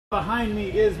Behind me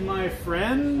is my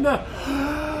friend.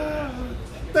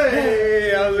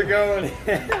 Hey, how's it going?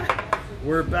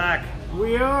 We're back.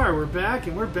 We're back,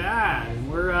 and we're bad.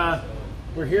 And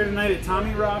we're here tonight at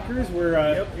Tommy Rockers.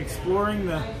 We're exploring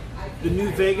the new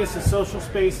Vegas of social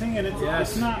spacing, and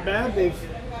it's not bad. They've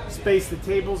spaced the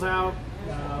tables out.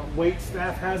 Wait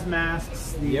staff has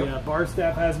masks. The bar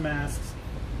staff has masks.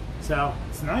 So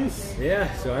it's nice.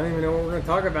 Yeah. So I don't even know what we're going to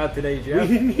talk about today,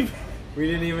 Jeff. We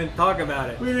didn't even talk about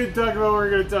it. We didn't talk about what we're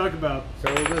going to talk about.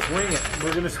 So we'll just wing it.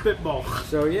 We're going to spitball.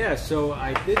 So yeah, so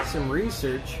I did some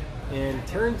research, and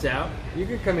turns out you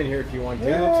can come in here if you want to.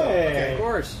 Hey. Okay. Of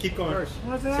course. Keep going. Of course.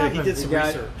 What's So happening? he did some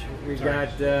research. We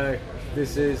got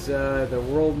this is the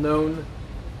world-known.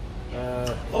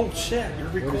 Oh shit! You're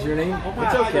recording. What is your name? Oh my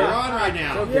It's God, okay. you're on right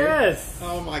now. It's okay. Yes.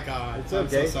 Oh my God! It's I'm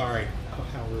okay. so sorry. Oh,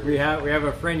 how rude. We have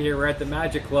a friend here. We're at the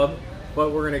Magic Club,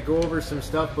 but we're gonna go over some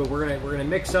stuff. But we're gonna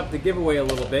mix up the giveaway a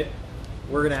little bit.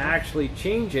 We're gonna actually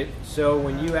change it so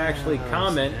when you actually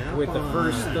comment with the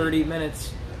first 30 minutes,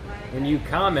 when you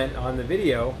comment on the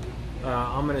video,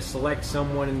 I'm gonna select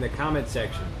someone in the comment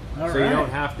section. All so right. you don't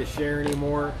have to share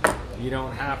anymore. You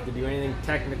don't have to do anything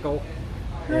technical.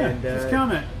 Yeah, And just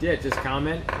comment. Yeah, just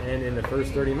comment, and in the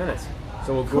first 30 minutes.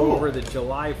 So we'll Cool. go over the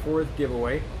July 4th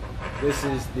giveaway. This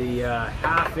is the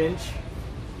half-inch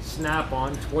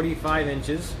snap-on, 25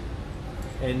 inches,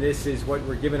 and this is what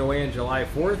we're giving away on July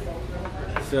 4th.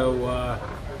 So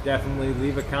definitely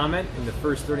leave a comment. In the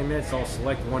first 30 minutes, I'll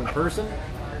select one person,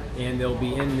 and they'll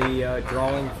be in the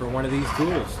drawing for one of these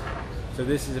tools. So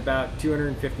this is about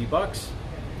 250 bucks,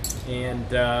 and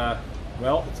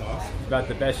well, That's awesome. it's about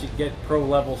the best you can get, pro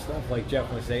level stuff like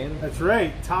Jeff was saying. That's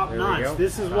right, top There we notch. go.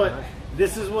 This is Top what notch.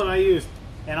 this is what I used,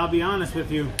 and I'll be honest with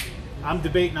you, I'm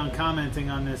debating on commenting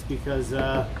on this because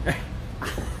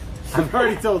I've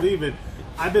already told Eben,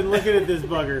 I've been looking at this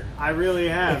bugger. I really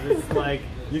have. It's like,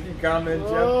 You can comment,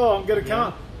 Jeff. oh, I'm gonna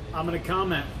comment. I'm gonna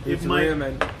comment. It's it might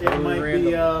random. be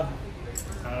Random.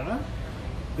 I don't know.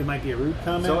 It might be a rude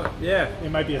comment. So yeah. It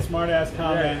might be a smart ass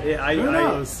comment. Who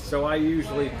knows? So I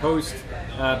usually post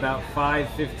about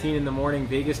 5:15 in the morning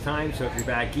Vegas time. So if you're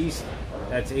back east,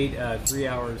 that's 3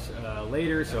 hours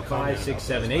later. So 5, 6,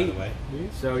 7, 8.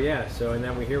 So yeah. So and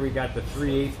then we got the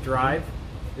 3/8 drive.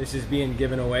 This is being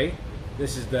given away.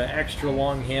 This is the extra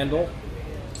long handle.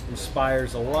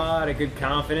 Inspires a lot of good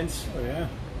confidence. Oh yeah.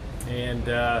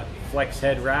 And flex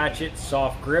head ratchet,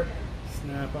 soft grip,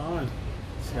 Snap on.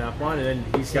 snap on, and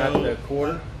then he's got the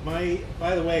quarter. By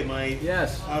the way, my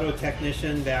Yes. auto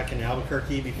technician back in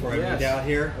Albuquerque before I Yes. moved out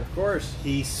here, Of course.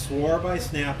 he swore by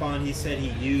Snap-on. He said he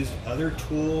used other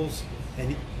tools,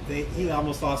 and he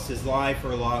almost lost his life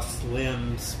or lost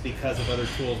limbs because of other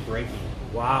tools breaking.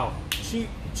 Wow.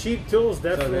 Cheap tools,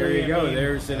 definitely. So there you go. I mean,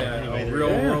 There's anyway, a there real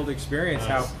you go. world experience,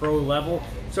 how Nice. pro level.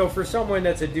 So for someone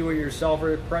that's a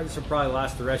do-it-yourselfer, this will probably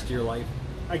last the rest of your life.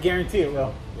 I guarantee it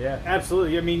will. Yeah.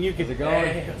 Absolutely. I mean, you could. How's it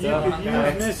going? You What's could up, use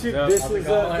guys? this. What's up? This How's it is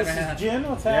going, this man? is Jen.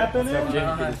 What's Yeah, happening? what's up,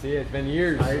 Jim? Good to see you. It's been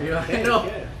years. I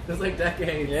know. It's like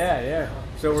decades. Yeah.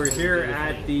 So we're here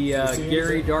at the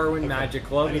Gary Darwin Magic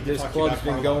Club. I need to This talk to you club's about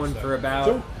been car going loans, for though.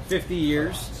 about 50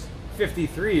 years,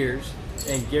 53 years,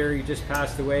 and Gary just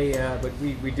passed away. But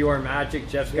we do our magic.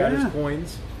 Jeff's got his Yeah.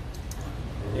 coins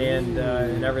and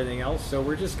everything else. So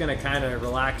we're just gonna kind of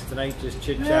relax tonight, just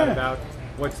chit chat Yeah. about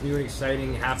what's new and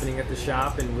exciting happening at the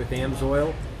shop and with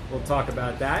AMSOIL. We'll talk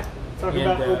about that. Talk And,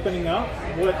 about opening up.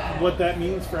 What that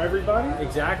means for everybody.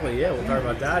 Exactly, yeah, we'll talk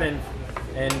about that, and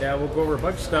we'll go over a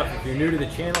bunch of stuff. If you're new to the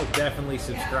channel, definitely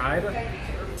subscribe.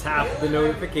 Tap the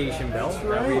notification bell.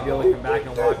 That way you'll be able to come back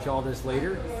and watch all this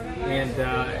later. And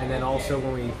then also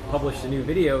when we publish the new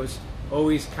videos,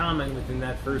 always comment within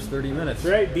that first 30 minutes.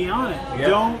 That's right. Be on it. Yep.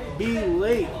 Don't be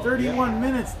late. 31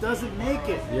 minutes doesn't make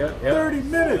it. Yep. 30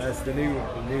 minutes. That's the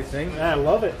new thing. I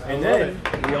love it. And I love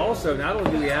then we also, not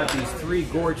only do we have these 3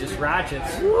 gorgeous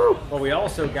ratchets, but we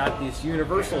also got this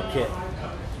universal kit.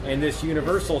 And this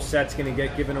universal set's going to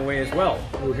get given away as well.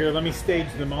 Oh, here, let me stage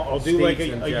them all. I'll do Stage like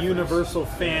them, a Jeffers. universal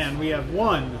fan. We have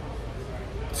 1,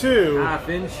 2,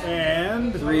 Half-inch,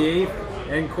 and 3/8,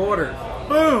 and quarter.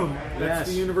 boom. That's Yes.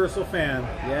 the universal fan.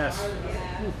 Yes.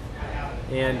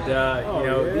 And, these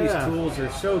yeah. tools are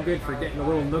so good for getting the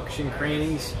little nooks and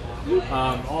crannies,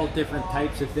 all different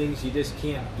types of things you just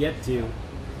can't get to.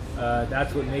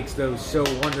 That's what makes those so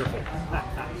wonderful.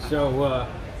 So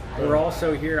we're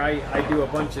also here, I do a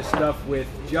bunch of stuff with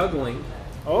juggling.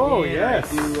 Oh, And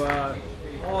yes. I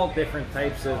do all different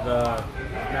types of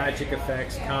magic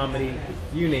effects, comedy,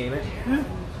 you name it.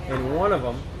 And one of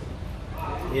them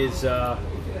is I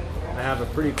have a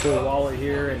pretty cool wallet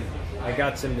here, and I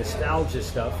got some nostalgia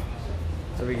stuff.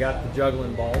 So we got the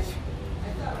juggling balls.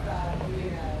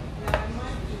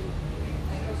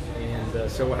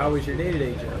 So how was your day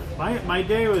today, Jeff? My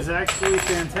day was actually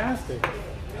fantastic.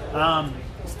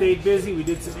 Stayed busy. We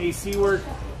did some AC work.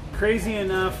 Crazy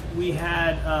enough, we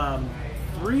had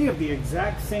 3 of the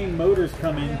exact same motors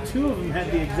come in. 2 of them had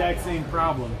the exact same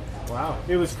problem. Wow.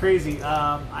 It was crazy.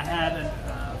 I had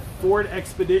a Ford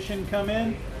Expedition come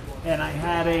in, and I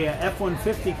had a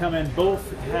F-150 come in.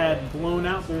 Both had blown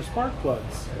out their spark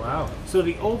plugs. Wow. So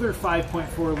the older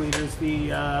 5.4 liters,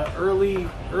 the early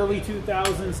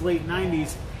 2000s, late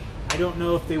 90s, I don't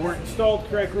know if they weren't installed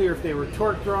correctly or if they were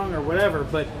torqued wrong or whatever,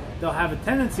 but they'll have a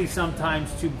tendency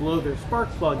sometimes to blow their spark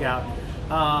plug out.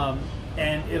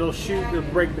 And it'll shoot or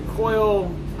break the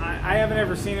coil. I haven't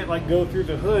ever seen it like go through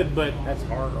the hood, but That's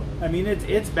horrible. I mean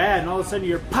it's bad. And all of a sudden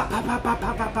you're pop, pop, pop, pop,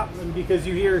 pop, pop, pop, and because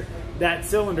you hear that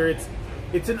cylinder,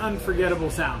 it's an unforgettable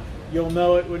sound. You'll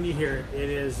know it when you hear it. It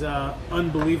is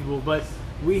unbelievable. But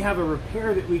we have a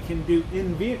repair that we can do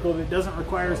in vehicle that doesn't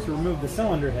require us to remove the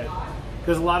cylinder head,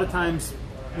 because a lot of times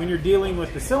when you're dealing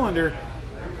with the cylinder,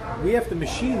 we have to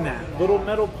machine that. Little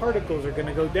metal particles are going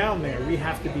to go down there. We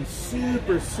have to be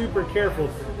super, super careful.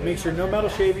 Make sure no metal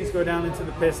shavings go down into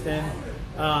the piston,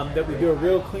 that we do a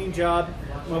real clean job.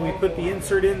 When we put the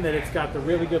insert in, that it's got the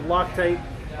really good Loctite.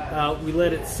 We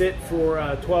let it sit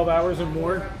for 12 hours or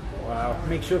more. Wow.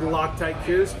 Make sure the Loctite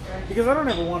cures, because I don't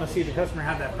ever want to see the customer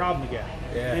have that problem again.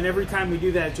 Yeah. And every time we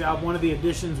do that job, one of the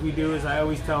additions we do is I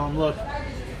always tell them, look,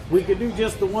 we could do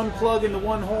just the one plug and the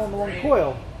one hole and the one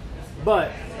coil,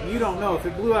 but you don't know if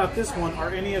it blew out this one, are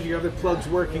any of your other plugs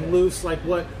working loose, like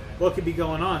what could be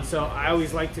going on. So I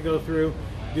always like to go through,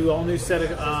 do an all new set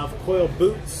of coil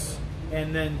boots,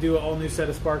 and then do an all new set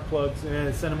of spark plugs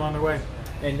and send them on their way.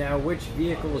 And now, which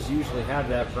vehicles usually have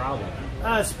that problem?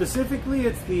 Specifically,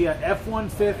 it's the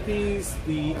F-150s,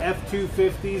 the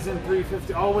F-250s and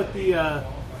 350, all with the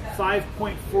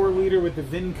 5.4 liter with the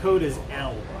VIN code is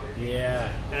L.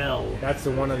 Yeah. L. That's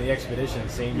the one on the Expedition,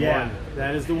 same Yeah, one.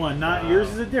 that is the one. Not yours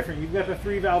is a different. You've got the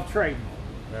 3-valve Triton.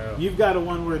 No. You've got a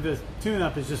one where the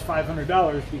tune-up is just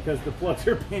 $500 because the plugs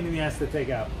are a pain in the ass to take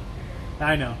out.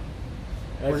 I know.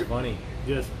 That's funny.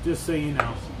 Just so you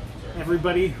know,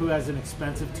 everybody who has an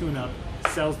expensive tune-up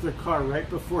sells their car right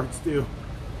before it's due.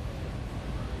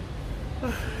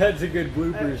 That's a good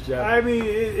bloopers, Jeff. I mean,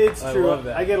 it's I true. love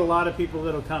that. I get a lot of people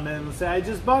that'll come in and say, I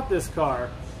just bought this car.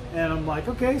 And I'm like,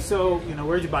 okay, so,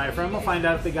 where'd you buy it from? I'll find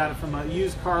out if they got it from a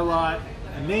used car lot,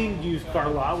 a named used car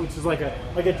lot, which is like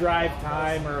a Drive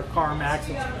Time or a CarMax,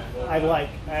 which I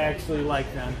actually like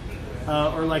them.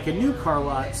 Or like a new car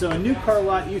lot. So a new car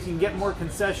lot, you can get more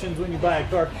concessions when you buy a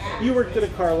car. You worked at a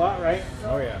car lot, right?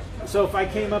 Oh, yeah. So if I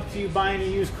came up to you buying a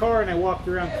used car and I walked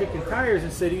around kicking tires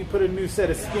and said, you put a new set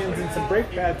of skins and some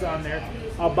brake pads on there,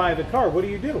 I'll buy the car. What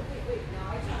do?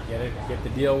 Get the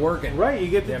deal working. Right, you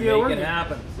get the deal working. Make it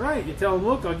happen. Right, you tell them,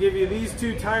 look, I'll give you these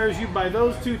 2 tires, you buy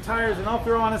those 2 tires, and I'll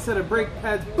throw on a set of brake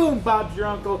pads. Boom, Bob's your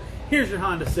uncle. Here's your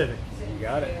Honda Civic. You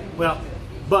got it. Well,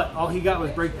 but all he got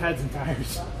was brake pads and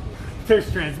tires. There's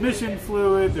transmission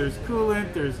fluid, there's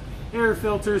coolant, there's air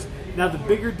filters. Now, the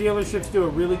bigger dealerships do a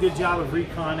really good job of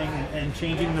reconning and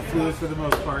changing the fluid for the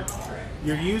most part.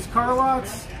 Your used car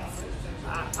lots,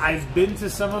 I've been to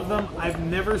some of them. I've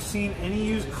never seen any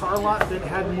used car lot that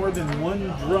had more than 1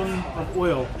 drum of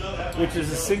oil, which is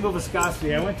a single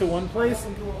viscosity. I went to one place,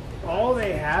 all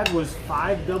they had was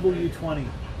 5W20.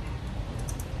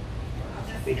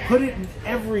 They put it in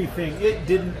everything. It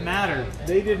didn't matter.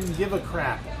 They didn't give a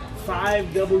crap.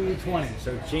 5W20.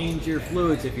 So change your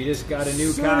fluids if you just got a new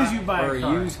As soon car as you buy or a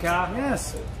car. used car.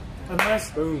 Yes.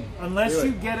 Unless Boom. unless Do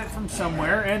you it. get it from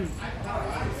somewhere, and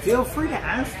feel free to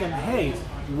ask them, hey,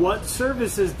 what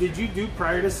services did you do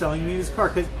prior to selling me this car?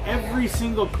 Because every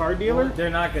single car dealer, They're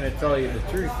not going to tell you the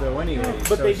truth, though, anyway.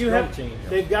 but so they do still have, change them.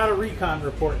 they've got a recon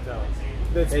report though.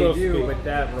 That's They supposed to do, be. but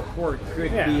that report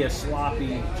could Yeah. be a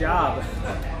sloppy job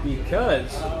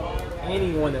because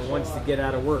anyone that wants to get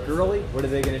out of work early, what are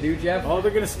they going to do, Jeff? Oh,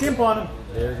 they're going to skimp on them.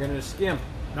 They're going to skimp.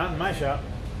 Not in my shop.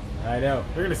 I know.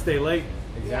 They're going to stay late.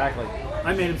 Exactly.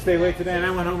 I made them stay late today, and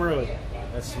I went home early.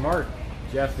 That's smart.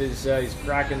 Jeff is he's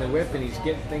cracking the whip and he's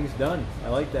getting things done. I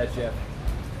like that, Jeff.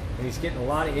 And he's getting a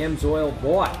lot of AMSOIL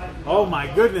bought. Oh my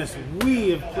goodness, we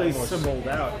have placed Almost some sold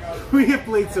out. We have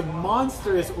placed some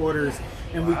monstrous orders,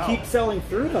 and we keep selling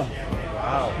through them.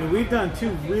 Wow. And we've done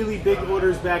 2 really big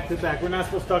orders back to back. We're not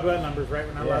supposed to talk about numbers, right?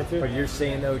 We're not Yeah, allowed to. but you're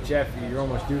saying though, Jeff, you're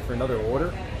almost due for another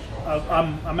order.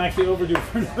 I'm actually overdue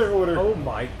for another order. Oh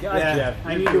my God, yeah, Jeff!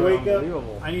 I you're need to doing wake up.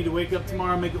 unbelievable. I need to wake up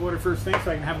tomorrow, make the order first thing,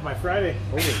 so I can have it by Friday.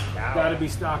 Holy cow! Got to be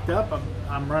stocked up.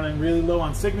 I'm running really low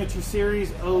on Signature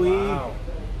Series, OE. Wow.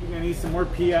 You're gonna need some more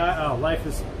PI. Oh, life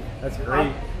is. That's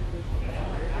great.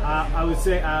 I would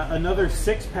say another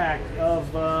 6-pack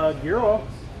of gear oil.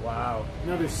 Wow.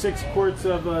 Another 6 quarts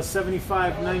of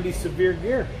 75, 90 severe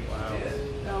gear. Wow.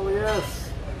 Hell yes.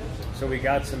 So we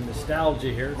got some nostalgia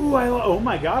here. Ooh, oh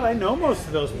my God, I know most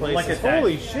of those places. Look at that.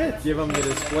 Holy shit. Give them the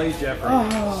display, Jeffrey.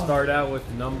 Oh. Start out with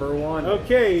number 1.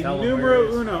 Okay, Tell 'em where numero it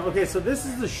is. uno. Okay, so this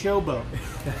is the Showboat.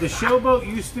 The Showboat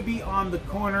used to be on the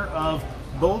corner of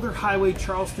Boulder Highway,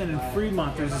 Charleston, and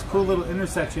Fremont. There's this cool little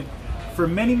intersection. For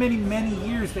many, many, many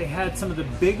years, they had some of the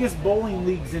biggest bowling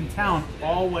leagues in town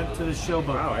all went to the Showboat.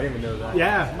 Wow, I didn't even know that.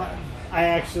 Yeah,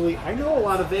 I know a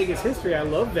lot of Vegas history. I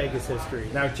love Vegas history.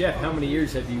 Now, Jeff, how many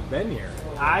years have you been here?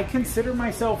 I consider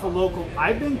myself a local.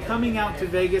 I've been coming out to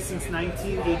Vegas since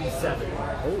 1987.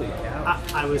 Holy cow.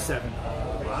 I was 7.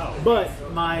 Wow. But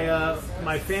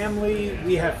my family,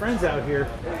 we have friends out here.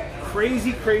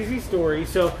 Crazy, crazy story.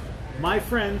 So my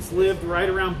friends lived right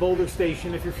around Boulder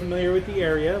Station. If you're familiar with the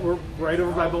area, we're right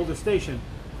over by Boulder Station.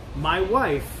 My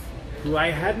wife, who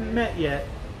I hadn't met yet,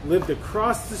 lived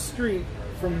across the street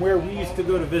from where we used to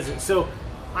go to visit. So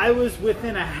I was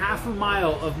within a half a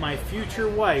mile of my future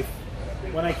wife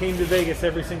when I came to Vegas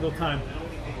every single time.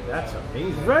 That's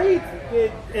amazing. Right?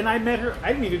 And I met her.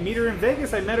 I didn't even meet her in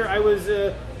Vegas. I met her.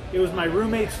 It was my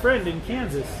roommate's friend in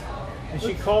Kansas. And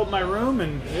she called my room,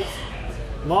 and it's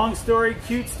long story,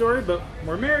 cute story, but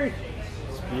we're married.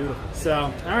 It's beautiful.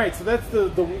 So, all right. So that's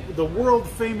the world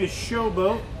famous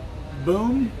Showboat.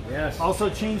 Boom. Yes. Also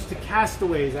changed to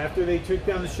Castaways. After they took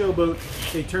down the Showboat,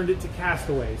 they turned it to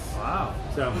Castaways. Wow.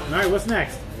 So, all right. What's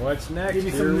next? What's next? Give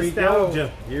me Here some we nostalgia.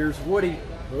 go. Here's Woody.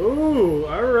 Ooh,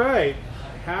 all right.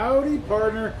 Howdy,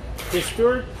 partner.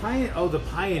 Historic the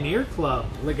Pioneer Club.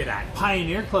 Look at that.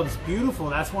 Pioneer Club's beautiful.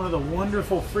 That's one of the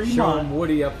wonderful Show Fremont. him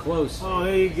Woody up close. Oh,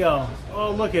 there you go.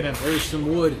 Oh, look at him. There's some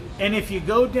wood. And if you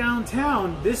go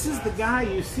downtown, this is the guy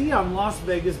you see on Las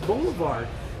Vegas Boulevard.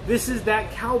 This is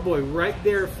that cowboy right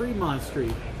there at Fremont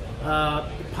Street. The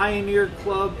Pioneer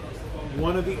Club,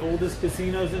 one of the oldest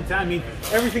casinos in town. I mean,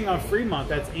 everything on Fremont,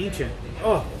 that's ancient.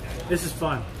 Oh, this is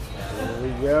fun. There we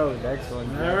go. Next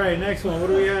one. All right, next one. What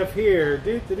do we have here?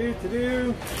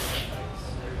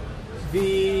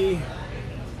 The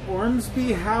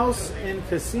Ormsby House and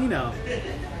Casino,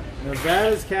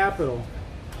 Nevada's capital,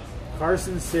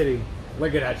 Carson City.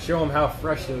 Look at that. Show them how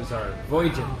fresh those are.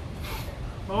 Voyaging.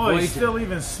 Oh, they Voyaging. still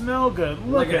even smell good.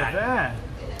 Look at that.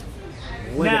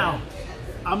 Look at Now, that.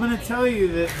 I'm going to tell you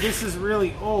that this is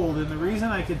really old, and the reason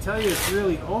I can tell you it's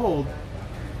really old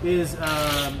is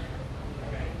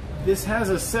this has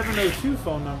a 702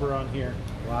 phone number on here.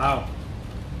 Wow.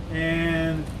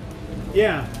 And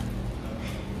yeah,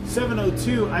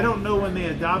 702. I don't know when they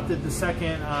adopted the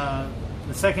second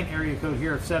area code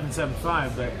here of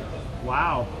 775, but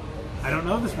wow, I don't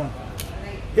know this one.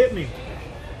 Hit me.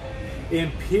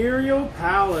 Imperial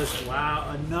Palace.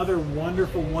 Wow, another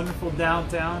wonderful, wonderful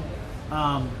downtown.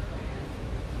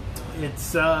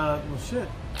 It's well, shit.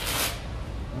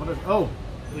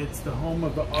 It's the home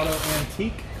of the auto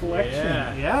antique collection.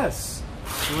 Yeah. Yes.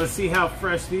 So let's see how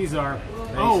fresh these are.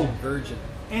 Nice and virgin.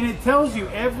 And it tells you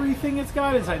everything it's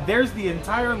got inside. There's the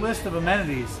entire list of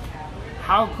amenities.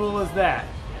 How cool is that?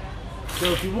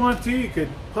 So if you want to, you could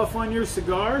puff on your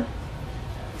cigar,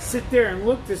 sit there and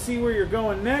look to see where you're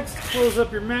going next, close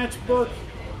up your matchbook,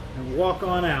 and walk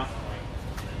on out.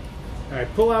 All right,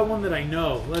 pull out one that I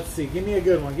know. Let's see. Give me a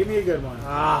good one. Give me a good one.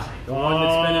 Ah, the one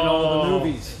that's been in all the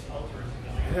movies.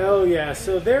 Hell yeah.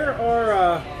 So there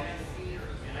are,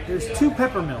 there's 2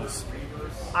 pepper mills.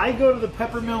 I go to the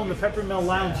pepper mill and the pepper mill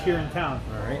lounge here in town.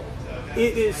 All right.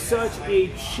 It is such a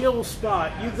chill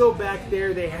spot. You go back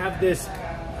there, they have this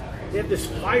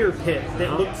fire pit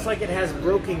that looks like it has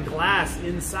broken glass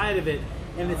inside of it.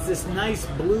 And it's this nice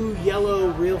blue,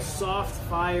 yellow, real soft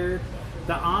fire.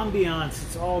 The ambiance,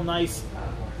 it's all nice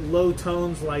low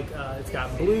tones, like it's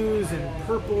got blues and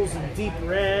purples and deep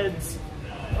reds.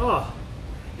 Oh.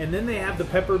 And then they have the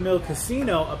Pepper Mill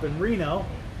Casino up in Reno.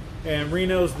 And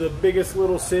Reno's the biggest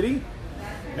little city.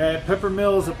 Pepper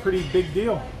Mill is a pretty big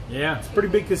deal. Yeah. It's a pretty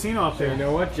big casino up So there. you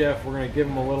know what, Jeff? We're going to give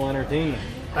them a little entertainment.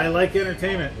 I like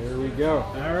entertainment. Here we go.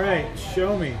 All right,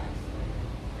 show me.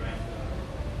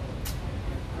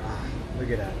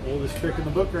 Look at that. Oldest trick in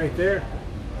the book right there.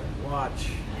 Watch.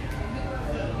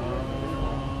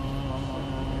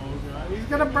 Oh, God. He's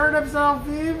going to burn himself,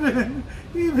 Even.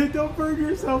 Even, don't burn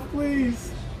yourself,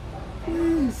 please.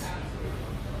 Please.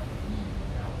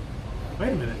 Wait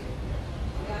a minute.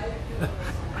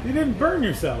 You didn't burn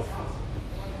yourself.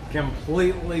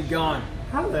 Completely gone.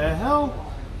 How the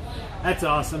hell? That's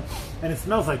awesome. And it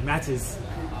smells like matches.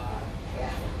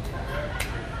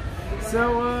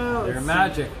 So, They're let's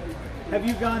magic. see. Have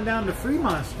you gone down to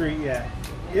Fremont Street yet?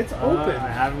 It's open. I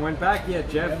haven't went back yet,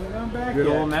 Jeff. Haven't gone back Good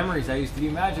yet. old memories. I used to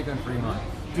do magic on Fremont.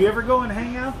 Do you ever go and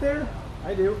hang out there?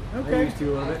 I do. Okay. I used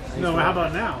to a little bit. No, how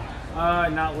about now?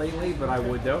 Not lately, but I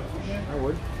would though. I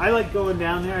would. I like going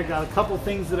down there. I got a couple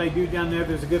things that I do down there.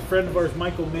 There's a good friend of ours,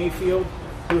 Michael Mayfield,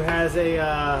 who has a,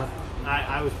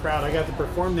 I was proud, I got to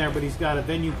perform there, but he's got a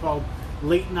venue called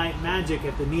Late Night Magic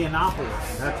at the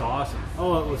Neonopolis. That's awesome.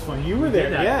 Oh, it was fun. You were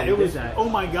there. Yeah, it was, oh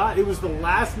my God, it was the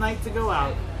last night to go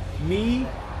out. Me,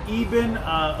 Eben,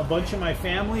 a bunch of my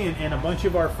family, and a bunch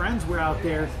of our friends were out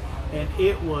there, and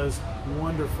it was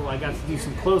wonderful. I got to do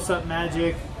some close-up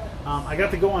magic. I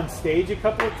got to go on stage a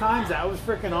couple of times. That was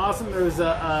freaking awesome. There was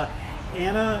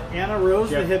Anna Rose,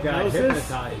 the hypnosis.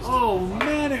 Hypnotized. Oh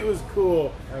man, it was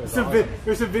cool. Was awesome.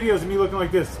 There's some videos of me looking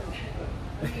like this.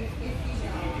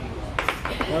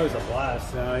 That was a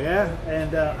blast. So yeah,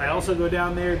 and I also go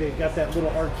down there. They've got that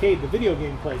little arcade, the video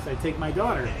game place. I take my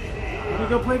daughter. We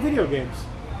go play video games.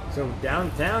 So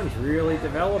downtown's really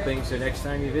developing. So next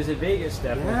time you visit Vegas,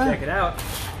 definitely check it out.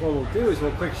 What we'll do is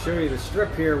we'll quick show you the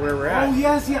strip here where we're at. Oh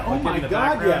yes, yeah. Oh my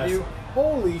God, yes. View.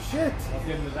 Holy shit. I'll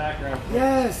give them the background.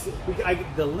 Yes, I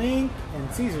get the Link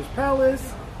and Caesar's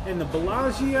Palace and the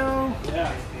Bellagio.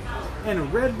 Yeah. And a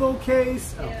Red Bull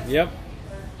case. Oh. Yep.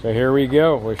 So here we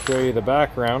go. We'll show you the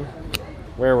background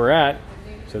where we're at.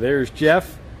 So there's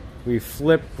Jeff. We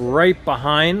flip right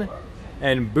behind,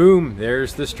 and boom,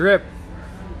 there's the strip.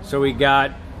 So we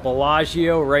got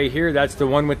Bellagio right here. That's the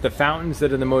one with the fountains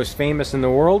that are the most famous in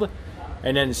the world.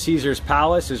 And then Caesar's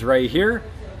Palace is right here.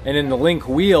 And then the Link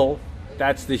wheel,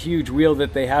 that's the huge wheel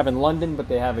that they have in London, but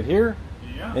they have it here.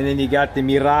 Yeah. And then you got the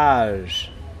Mirage.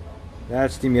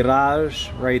 That's the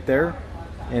Mirage right there.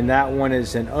 And that one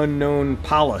is an unknown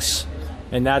palace.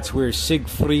 And that's where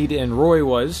Siegfried and Roy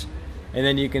was. And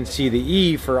then you can see the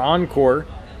E for Encore.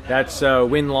 That's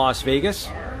Wynn Las Vegas.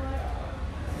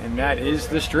 And that is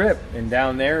the strip. And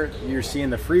down there, you're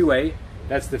seeing the freeway.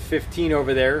 That's the 15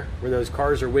 over there, where those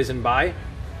cars are whizzing by.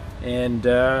 And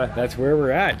that's where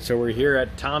we're at. So we're here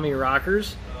at Tommy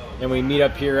Rockers. And we meet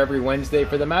up here every Wednesday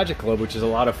for the Magic Club, which is a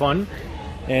lot of fun.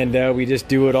 And we just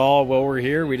do it all while we're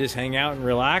here. We just hang out and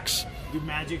relax. Do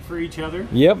magic for each other.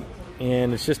 Yep.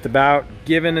 And it's just about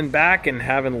giving and back and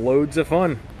having loads of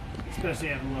fun. Especially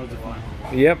having loads of fun.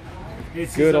 Yep.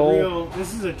 It's good old.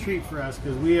 This is a treat for us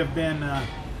because we have been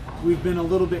we've been a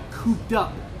little bit cooped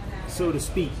up, so to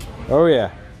speak. Oh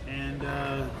yeah. And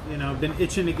you know, been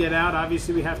itching to get out.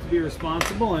 Obviously, we have to be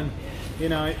responsible. And you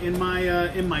know, in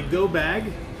my go bag,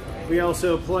 we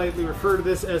also politely refer to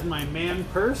this as my man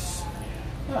purse.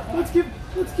 Let's give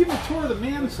a tour of the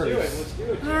man purse. Let's do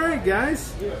it. All right,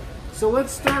 guys. So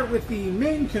let's start with the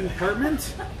main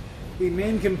compartment. The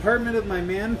main compartment of my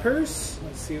man purse.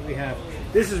 Let's see what we have.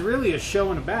 This is really a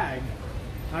show in a bag.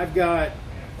 I've got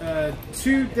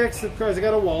 2 decks of cards. I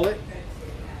got a wallet.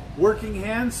 Working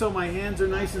hands, so my hands are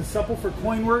nice and supple for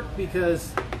coin work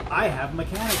because I have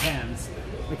mechanic hands.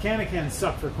 Mechanic hands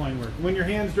suck for coin work. When your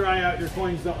hands dry out, your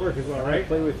coins don't work as well, right?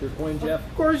 Play with your coin, Jeff.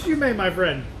 Of course you may, my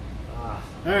friend.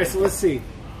 All right, so let's see.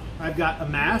 I've got a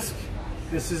mask.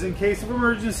 This is in case of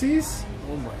emergencies.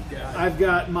 Oh my God. I've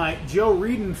got my Joe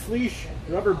Reed and Fleesh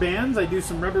rubber bands. I do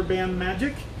some rubber band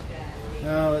magic.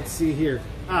 Let's see here.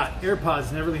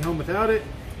 AirPods, never leave home without it.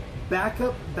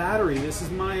 Backup battery. This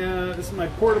is my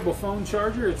portable phone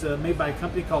charger. It's made by a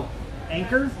company called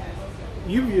Anchor.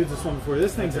 You've used this one before.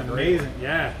 This thing's amazing.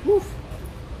 Yeah. Woof.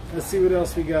 Let's see what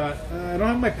else we got. I don't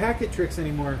have my packet tricks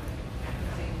anymore.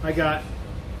 I got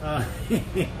I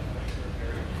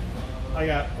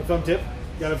got a thumb tip.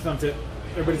 Got a thumb tip.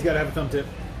 Everybody's got to have a thumb tip.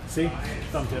 See?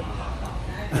 Thumb tip.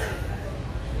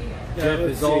 Jeff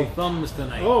is all thumbs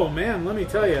tonight. Oh man, let me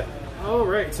tell you. All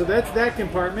right, so that's that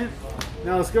compartment.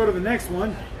 Now let's go to the next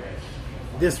one.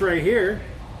 This right here.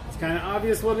 It's kind of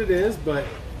obvious what it is, but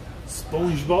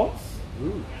sponge balls.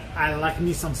 Ooh. I like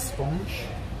me some sponge.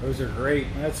 Those are great.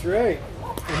 That's right.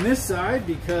 And this side,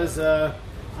 because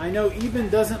I know Eben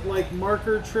doesn't like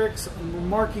marker tricks,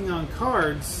 marking on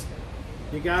cards.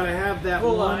 You gotta have that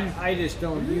one. I just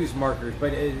don't use markers,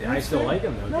 but I still like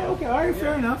them though. No, okay, all right,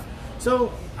 fair enough.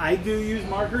 So I do use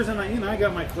markers, and I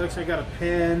got my collection. I got a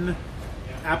pen,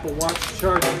 Apple Watch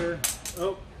charger.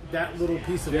 Oh, that little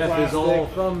piece of Jeff plastic. is all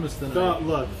thumbs tonight.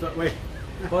 Look, wait.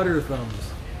 Butter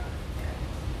thumbs.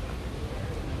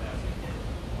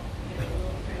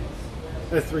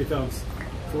 That's 3 thumbs.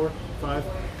 4, 5.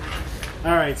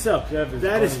 All right, so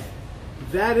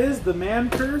that is the man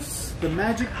purse, the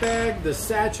magic bag, the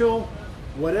satchel,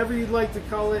 whatever you'd like to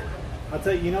call it. I'll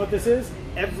tell you, you know what this is?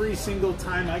 Every single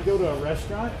time I go to a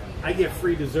restaurant, I get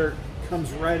free dessert.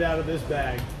 Comes right out of this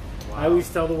bag. Wow. I always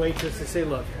tell the waitress, I say,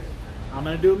 look, I'm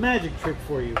going to do a magic trick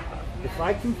for you. if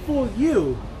I can fool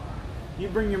you, you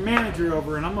bring your manager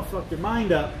over and I'm gonna fuck your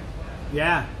mind up.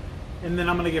 Yeah, and then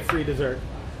I'm gonna get free dessert.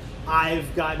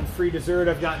 I've gotten free dessert.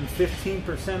 I've gotten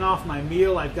 15% off my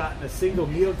meal. I've gotten a single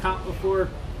meal comp before.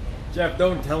 Jeff,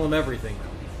 don't tell him everything.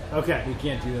 Okay. We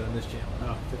can't do that on this channel.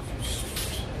 Oh.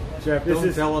 Jeff,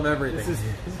 don't tell him everything. This is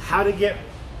how to get.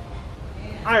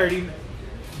 I already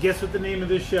guess what the name of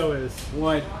this show is.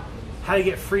 What? How to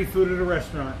get free food at a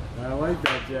restaurant. I like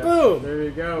that, Jeff. Boom! There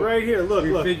you go. Right here. Look,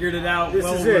 we look. figured it out. This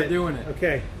while is we're it. doing it.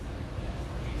 Okay.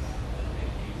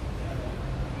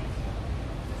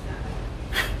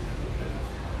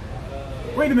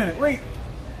 Wait a minute. Wait.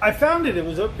 I found it. It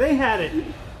was up. They had it.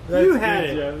 You had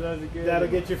it. Jeff. That's good. That'll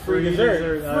get you free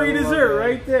dessert. Free dessert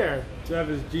right there. Jeff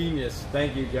is genius.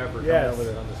 Thank you, Jeff, for coming up with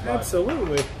it on the spot.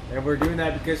 Absolutely. And we're doing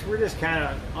that because we're just kind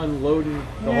of unloading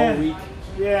the Yeah. whole week.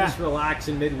 Yeah. Just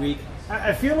relaxing midweek.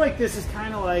 I feel like this is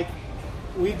kind of like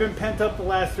we've been pent up the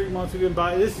last 3 months. We've been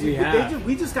buying this.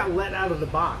 We just got let out of the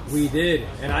box. We did,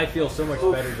 and I feel so much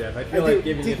better, Jeff. I feel I do. like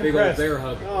giving you a big old Decompressed. bear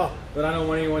hug. Oh. But I don't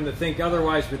want anyone to think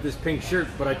otherwise with this pink shirt.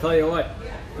 But I tell you what,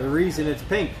 the reason it's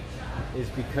pink is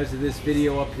because of this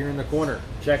video up here in the corner.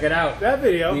 Check it out. That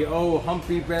video. The Oh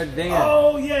Humpy Bread Van.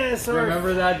 Oh yes.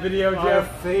 Remember that video, our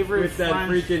Jeff? favorite with that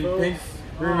French freaking folks. pink.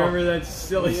 Remember that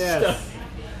silly Yes. stuff?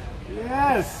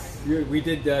 Yes. We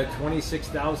did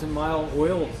 26,000 mile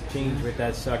oil change with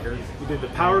that sucker. We did the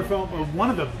power foam.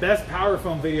 One of the best power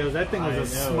foam videos. That thing was I a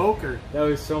know. smoker. That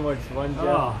was so much fun, Jeff.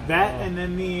 Oh, that and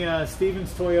then the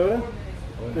Stevens Toyota,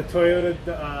 the Toyota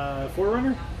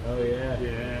 4Runner. Oh yeah,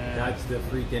 Yeah. That's the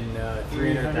freaking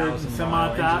 300,000 some mile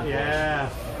odd that. engine Yeah.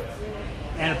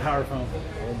 And a power foam.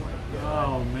 Oh my god.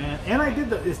 Oh man. And I did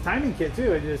his timing kit too.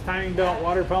 I did his timing belt,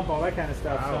 water pump, all that kind of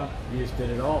stuff. Wow. You just did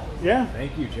it all. So yeah.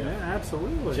 Thank you, Jeff. Yeah,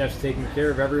 absolutely. Jeff's taking care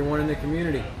of everyone in the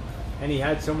community, and he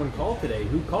had someone call today.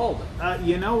 Who called?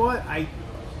 You know what?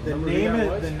 The Remember who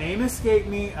that was? name escaped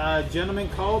me. A gentleman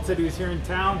called, said he was here in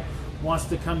town, wants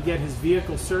to come get his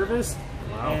vehicle serviced.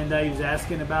 Wow. And he was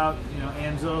asking about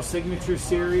AMSOIL Signature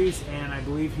Series, and I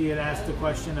believe he had asked a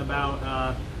question about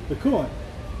the coolant.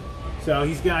 So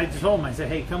I just told him, I said,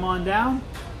 hey, come on down.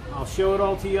 I'll show it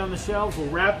all to you on the shelf. We'll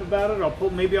rap about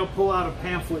it. Maybe I'll pull out a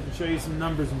pamphlet and show you some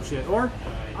numbers and shit, or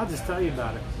I'll just tell you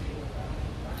about it.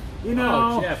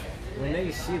 Oh, Jeff. When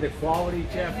they see the quality,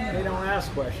 Jeff, they don't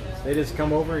ask questions. They just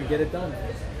come over and get it done.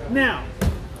 Now,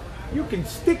 you can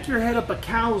stick your head up a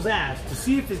cow's ass to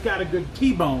see if he's got a good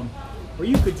T-bone, or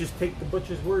you could just take the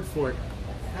butcher's word for it.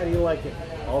 How do you like it?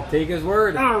 I'll take his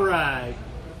word. All right.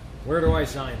 Where do I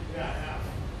sign?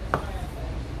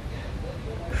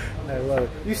 I love it.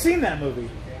 You've seen that movie?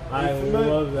 I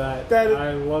love that.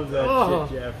 I love that Oh,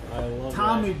 shit, Jeff. I love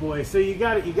Tommy that. Boy. So you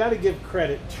got to give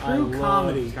credit. True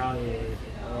comedy.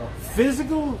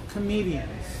 Physical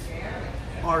comedians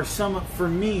are for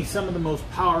me some of the most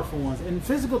powerful ones. And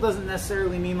physical doesn't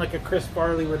necessarily mean like a Chris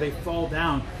Farley where they fall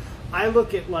down. I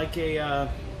look at like a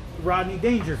Rodney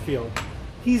Dangerfield.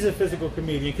 He's a physical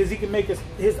comedian because he can make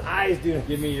his eyes do.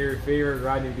 Give me your favorite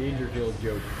Rodney Dangerfield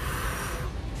joke.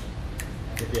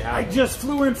 If you have I just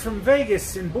flew in from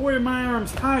Vegas and boy, are my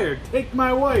arms tired. Take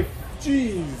my wife.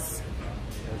 Jeez.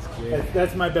 That's good.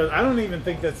 That's my best. I don't even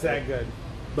think that's that good.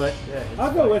 But Yeah,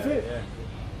 I'll go with it. Yeah.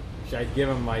 Should I give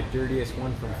him my dirtiest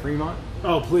one from Fremont?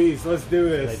 Oh, please. Let's do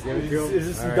this. Should I give it to him? Is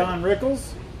this some All Don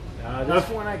Rickles? This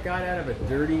one I got out of a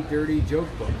dirty joke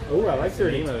book. Oh, I like That's the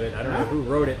dirty. name of it. I don't know who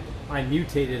wrote it. I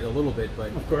mutated a little bit,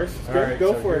 but Of course. It's all good. right,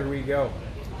 Go so for here it. we go.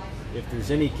 If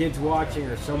there's any kids watching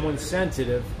or someone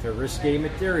sensitive to risque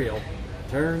material,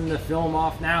 turn the film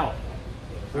off now.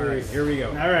 All right, here we go.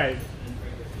 All right.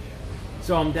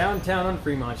 So I'm downtown on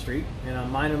Fremont Street, and I'm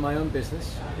minding my own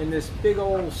business, and this big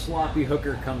old sloppy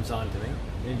hooker comes on to me,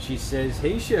 and she says,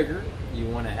 "Hey, sugar, you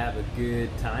want to have a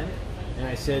good time?" And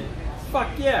I said, "Fuck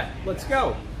yeah, let's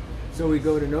go." So we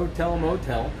go to No Tell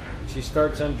Motel. She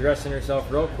starts undressing herself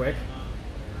real quick,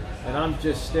 and I'm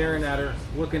just staring at her,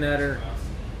 looking at her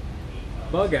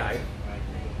bug-eyed,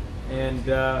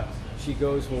 and she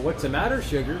goes, "Well, what's the matter,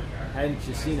 sugar? Hadn't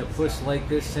you seen a puss like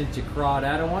this since you crawled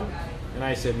out of one?" And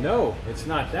I said, "No, it's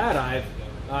not that.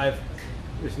 I've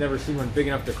just never seen one big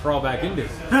enough to crawl back into."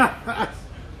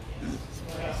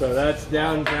 So that's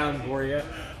downtown for you.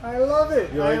 I love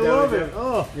it. You I like that love one, it. Jeff?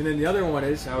 Oh. And then the other one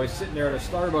is, I was sitting there at a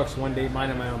Starbucks one day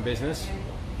minding my own business,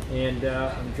 and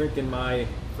I'm drinking my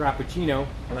Frappuccino,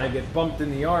 and I get bumped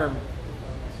in the arm,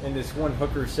 and this one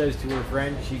hooker says to her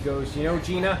friend, she goes, "You know,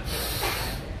 Gina,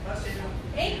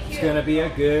 it's going to be a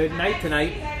good night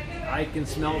tonight. I can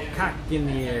smell cock in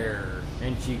the air."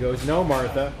 And she goes, "No,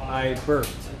 Martha, I burped."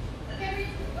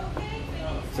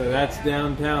 So that's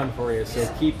downtown for you.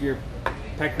 So keep your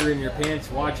pecker in your pants,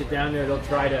 watch it down there. They'll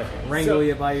try to wrangle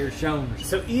you by your shoulders.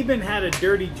 So Eben had a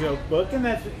dirty joke book, and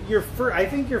that's your first. I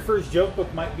think your first joke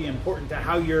book might be important to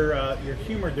how your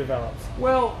humor develops.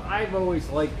 Well, I've always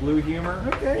liked blue humor,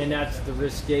 okay, and that's the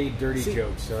risque, dirty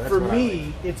jokes. So that's for what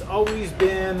me, it's always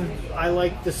been I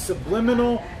like the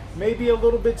subliminal, maybe a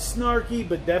little bit snarky,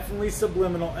 but definitely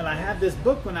subliminal. And I had this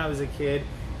book when I was a kid.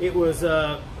 It was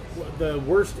the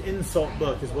worst insult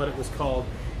book, is what it was called.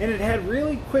 And it had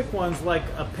really quick ones like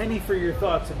a penny for your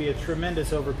thoughts would be a tremendous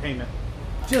overpayment.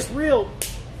 Just real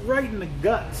right in the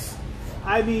guts.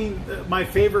 I mean, my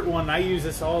favorite one, I use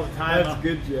this all the time. That's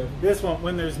good, Jeff. This one,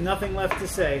 when there's nothing left to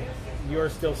say, you're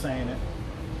still saying it.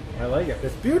 I like it.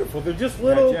 It's beautiful. They're just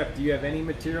little... Now, Jeff, do you have any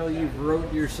material you've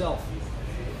wrote yourself?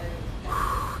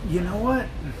 You know what?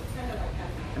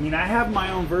 I mean, I have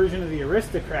my own version of the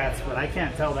Aristocrats, but I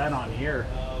can't tell that on here.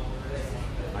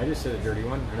 I just said a dirty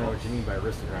one. I don't know what you mean by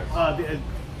aristocrats.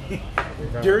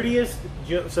 Dirtiest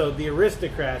so the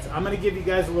Aristocrats, I'm going to give you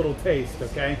guys a little taste,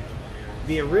 okay?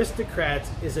 The Aristocrats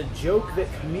is a joke that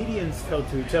comedians tell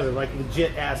to each other, like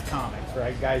legit ass comics,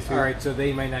 right? Guys who... All right, so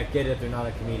they might not get it. They're not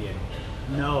a comedian.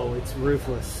 No, it's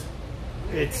ruthless.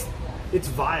 It's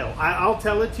vile. I'll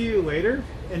tell it to you later,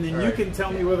 and then you can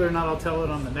tell me whether or not I'll tell it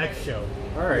on the next show.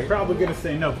 All right. You're probably going to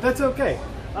say no, but that's okay.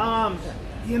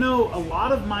 You know, a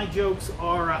lot of my jokes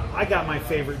are... I got my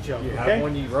favorite joke. You have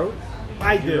one you wrote?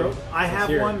 I do. I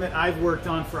have one that I've worked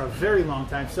on for a very long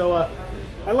time. So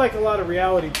I like a lot of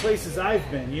reality places I've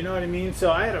been. You know what I mean?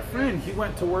 So I had a friend. He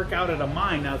went to work out at a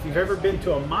mine. Now, if you've ever been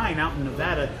to a mine out in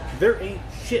Nevada, there ain't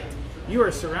shit. You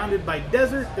are surrounded by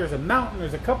desert. There's a mountain.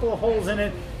 There's a couple of holes in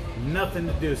it. Nothing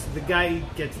to do. So the guy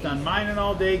gets done mining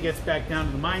all day, gets back down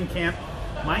to the mine camp.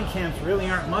 Mine camps really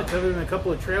aren't much other than a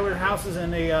couple of trailer houses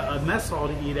and a mess hall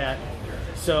to eat at.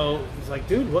 So he's like,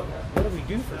 dude, what do we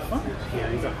do for fun here?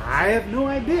 He's like, I have no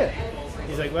idea.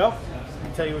 He's like, well,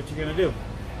 I'll tell you what you're going to do.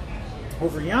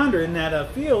 Over yonder in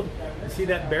that field, you see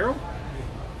that barrel?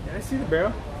 Yeah, I see the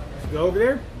barrel. Just go over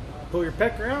there, pull your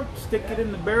pecker out, stick it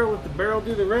in the barrel, let the barrel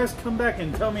do the rest, come back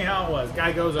and tell me how it was.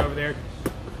 Guy goes over there,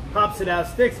 pops it out,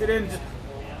 sticks it in, just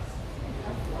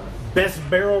best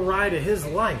barrel ride of his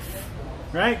life.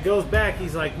 Right? Goes back,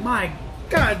 he's like, my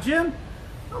God, Jim,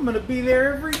 I'm going to be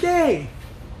there every day.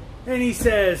 And he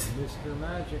says, Mr.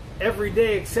 Magic. Every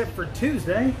day except for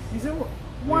Tuesday. He said, well,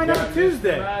 why not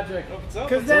Tuesday?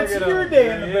 Because that's Look at your him. day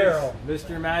There in the he barrel. is.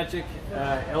 Mr. Magic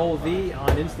LV on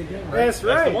Instagram. Right? That's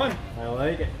right. That's the one. I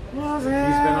like it. What's He's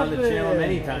been on the channel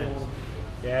many times.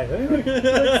 Yeah, he looks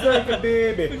like a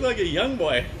baby. Looks like a young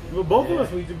boy. Well, both of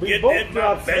us, we Get both in my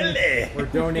dropped some. belly. We're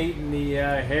donating the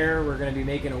hair. We're going to be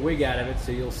making a wig out of it,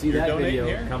 so you'll see You're that donating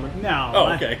video hair? coming. No.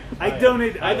 Oh, okay. I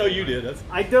donated. I know you did.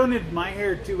 I donated my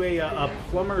hair to a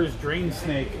plumber's drain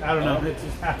snake. I don't know. It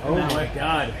just happened Oh that my way.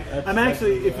 God! I'm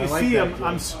actually, if you I like see, that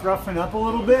I'm joke. scruffing up a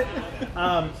little bit.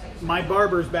 My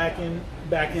barber's back in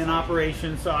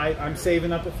operation, so I'm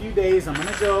saving up a few days. I'm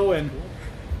gonna go and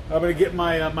I'm gonna get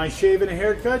my shave and a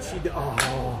haircut.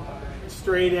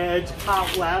 Straight edge,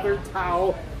 hot lather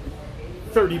towel,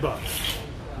 $30. Nice.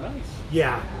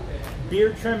 Yeah,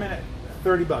 beard trim at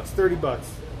 $30.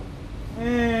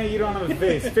 $30. You don't have a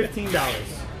face. $15.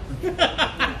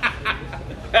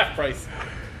 Half price.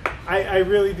 I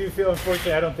really do feel,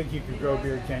 unfortunately, I don't think you could grow a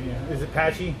beard, can you? Is it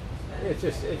patchy? It's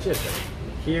just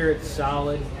here it's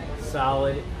solid,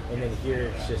 and then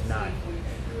here it's just not.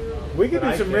 We could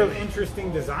But do some I real could-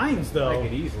 interesting designs, though. I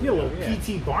could easily Get a little do, yeah.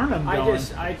 P.T. Barnum going.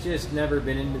 I just never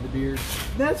been into the beard.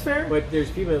 That's fair. But there's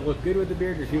people that look good with the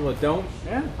beard. There's people that don't.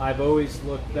 Yeah. I've always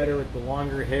looked better with the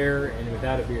longer hair and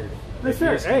without a beard. That's You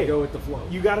fair. just Hey, go with the flow.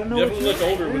 You got to know Definitely what look you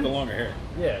older with the yeah. longer hair.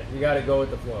 Yeah, you got to go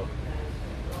with the flow.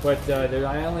 But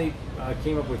I only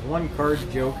came up with one card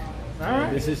joke. All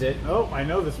right. This is it. Oh, I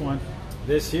know this one.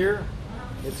 This here,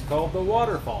 it's called the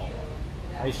waterfall.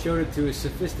 I showed it to a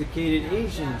sophisticated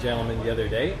Asian gentleman the other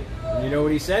day. And you know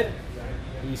what he said?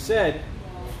 He said,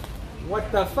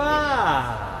 "What the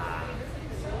fuck?"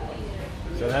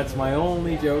 So that's my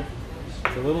only joke.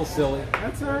 It's a little silly.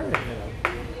 That's all right. You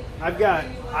know. I've got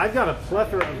a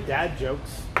plethora of dad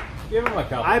jokes. Give him a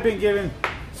couple. I've been given.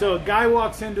 So a guy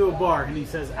walks into a bar and he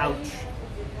says, "Ouch."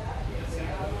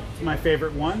 It's my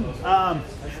favorite one.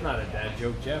 That's not a dad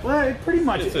joke, Jeff. Well, it pretty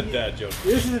much. It's a dad joke.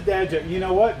 This is a dad joke. You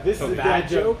know what? This is a dad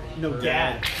joke. No, Or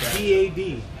dad. dad.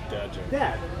 D-A-D. Dad joke.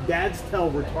 Dad. Dads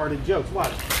tell retarded jokes.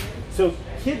 Watch. So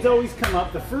kids always come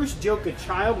up. The first joke a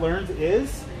child learns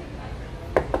is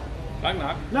Knock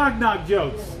knock. knock knock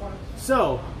jokes.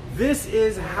 So this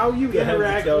is how you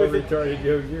interact with it. retarded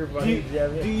jokes. You're funny,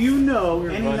 Do you know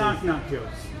You're any funny. knock knock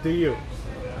jokes? Do you?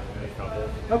 A couple.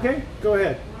 Okay, go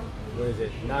ahead. What is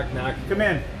it? Knock knock. Come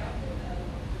in.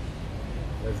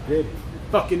 That's good.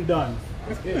 Fucking done.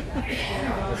 That's good.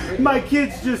 My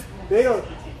kids just, they don't,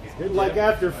 good, like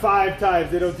Jeff. after 5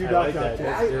 times, they don't do I knock like knock that. jokes.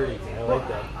 That's dirty. I like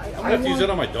that. I have to use that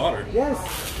on my daughter.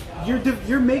 Yes.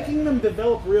 You're making them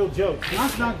develop real jokes.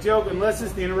 Knock knock joke, unless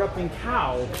it's the interrupting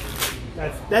cow.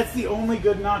 That's the only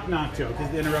good knock knock joke, is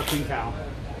the interrupting cow.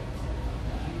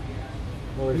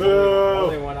 Well, No. the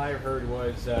only one I heard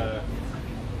was the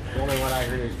only one I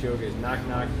heard his joke is knock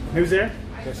knock Who's there?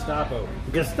 Gestapo.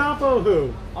 Gestapo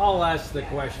who? I'll ask the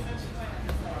questions.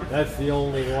 That's the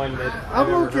only one that I'm I've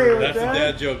ever okay heard. with That's that. a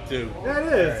dad joke too. That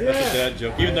is, yeah. That's a dad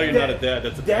joke. Even though you're not a dad,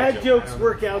 that's a Dad dad joke. jokes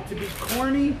work out to be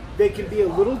corny. They can be a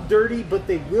little dirty, but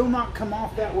they will not come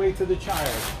off that way to the child.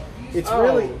 It's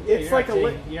really, it's you're like not a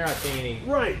saying, you're not saying any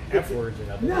right. F words or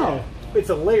nothing. No, it's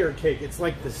a layer cake. It's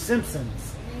like The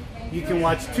Simpsons. You can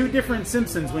watch 2 different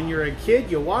Simpsons. When you're a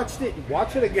kid, you watched it. You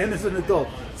watch it again as an adult.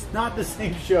 It's not the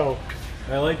same show.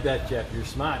 I like that, Jeff. You're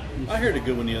smart. I heard a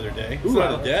good one the other day. It's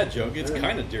not a dad joke. It's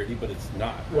kind of dirty, but it's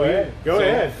not. Go ahead.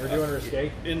 We're doing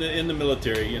risque. In the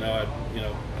military, I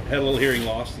had a little hearing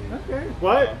loss. And, Okay.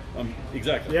 What?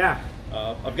 exactly. Yeah.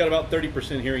 I've got about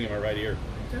 30% hearing in my right ear.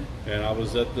 Okay. And I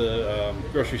was at the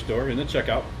grocery store in the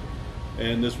checkout,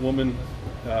 and this woman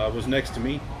was next to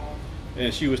me,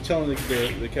 and she was telling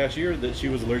the cashier that she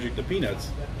was allergic to peanuts,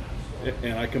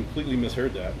 and I completely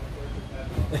misheard that.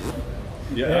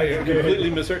 Yeah, I completely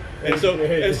misheard. And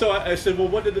so I said, well,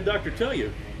 what did the doctor tell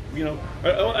you?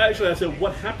 Actually, I said,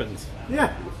 what happens?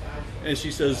 Yeah. And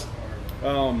she says,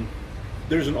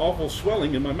 there's an awful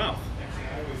swelling in my mouth.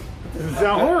 Doesn't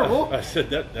sound horrible. I said,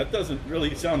 that doesn't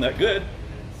really sound that good.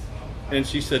 And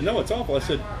she said, no, it's awful. I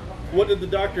said, what did the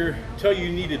doctor tell you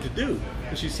needed to do?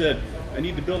 And she said, I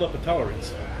need to build up a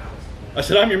tolerance. I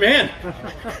said, I'm your man.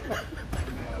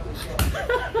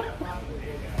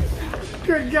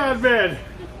 Good God, man.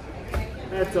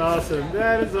 That's awesome.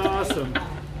 That is awesome.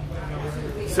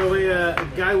 So a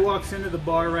guy walks into the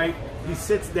bar, right? He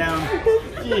sits down.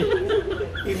 He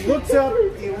looks up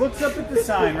at the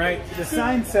sign, right? The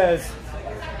sign says,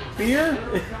 beer,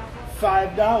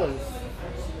 $5.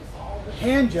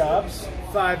 Hand jobs,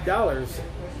 $5.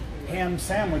 Ham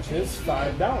sandwiches,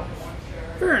 $5.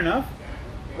 Fair enough.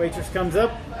 Waitress comes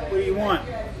up. What do you want?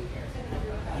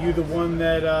 You the one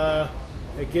that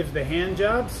gives the hand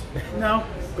jobs? No.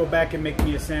 Go back and make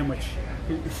me a sandwich.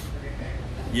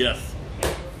 Yes.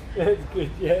 That's good,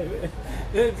 yeah.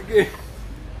 That's good.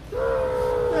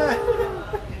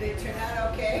 Did they turn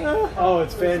out okay? Oh,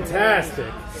 it's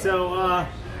fantastic. So,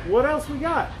 what else we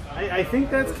got? I think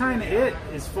that's kind of it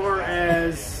as far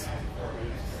as...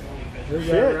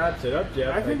 That wraps it up,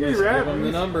 Jeff. I think guess we wrap give them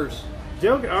the numbers.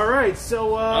 Joke. All right,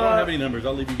 so... I don't have any numbers.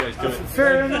 I'll leave you guys to it.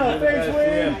 Fair enough. Thanks,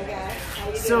 Wayne. Yeah.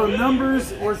 So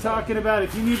numbers, we're talking about,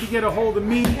 if you need to get a hold of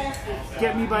me,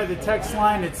 get me by the text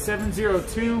line at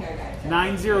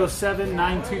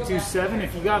 702-907-9227.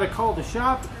 If you got to call the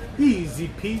shop, easy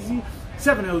peasy,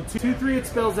 70223. It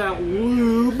spells out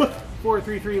Lube,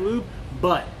 433 Lube.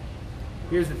 But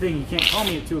here's the thing, you can't call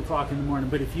me at 2 o'clock in the morning,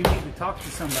 but if you need to talk to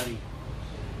somebody,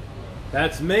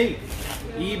 That's me.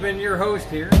 Even your host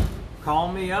here.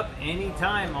 Call me up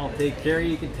anytime. I'll take care of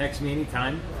you. You can text me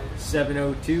anytime.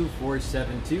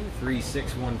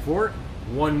 702-472-3614.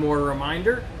 One more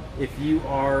reminder, if you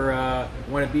are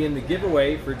want to be in the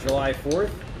giveaway for July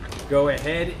 4th, go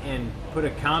ahead and put a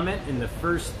comment in the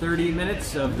first 30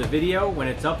 minutes of the video when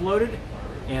it's uploaded,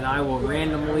 and I will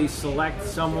randomly select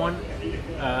someone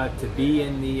to be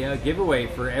in the giveaway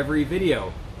for every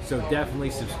video. So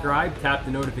definitely subscribe, tap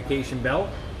the notification bell.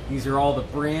 These are all the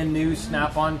brand new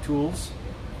Snap-on tools,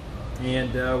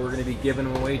 and we're going to be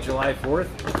giving them away July 4th.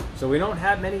 So we don't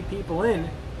have many people in.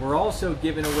 We're also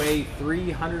giving away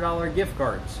 $300 gift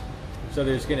cards. So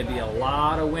there's going to be a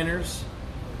lot of winners.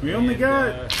 we only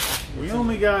got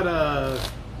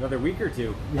Another week or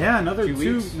two. yeah, another 2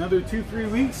 weeks. another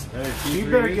 2-3 weeks. Another 2-3 You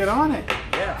better weeks. get on it.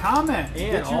 Yeah. Comment. And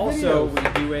get your also,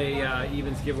 videos. we do a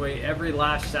Ebens giveaway every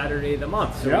last Saturday of the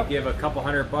month. So Yep. we give a couple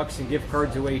 $100 in gift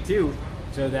cards away too.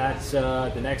 So that's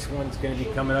the next one's going to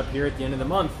be coming up here at the end of the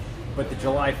month. But the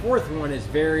July 4th one is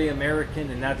very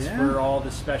American, and that's Yeah. for all the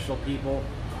special people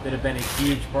that have been a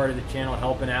huge part of the channel,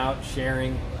 helping out,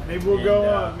 sharing. Maybe we'll And,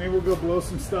 go. Maybe we'll go blow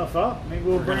some stuff up. Maybe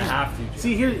we'll We're gonna bring. have to, Jim.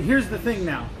 See, here's the thing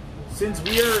now. Since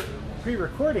we are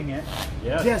pre-recording it,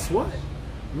 Yes. guess what?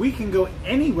 We can go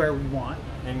anywhere we want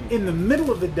And- in the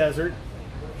middle of the desert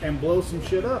and blow some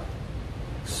shit up.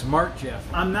 Smart, Jeff.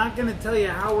 I'm not going to tell you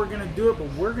how we're going to do it, but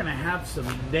we're going to have some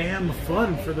damn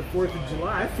fun for the 4th of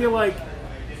July. I feel like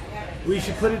we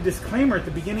should put a disclaimer at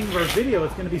the beginning of our video.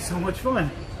 It's going to be so much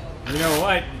fun. You know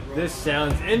what? This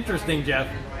sounds interesting, Jeff.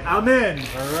 I'm in.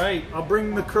 All right. I'll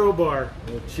bring the crowbar.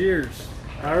 Well, cheers.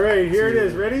 All right, here it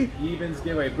is. Ready? Ebens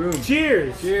Giveaway. Boom.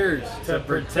 Cheers. Cheers To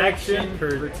protection,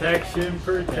 protection,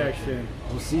 protection.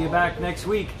 We'll see you back next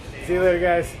week. See you later,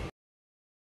 guys.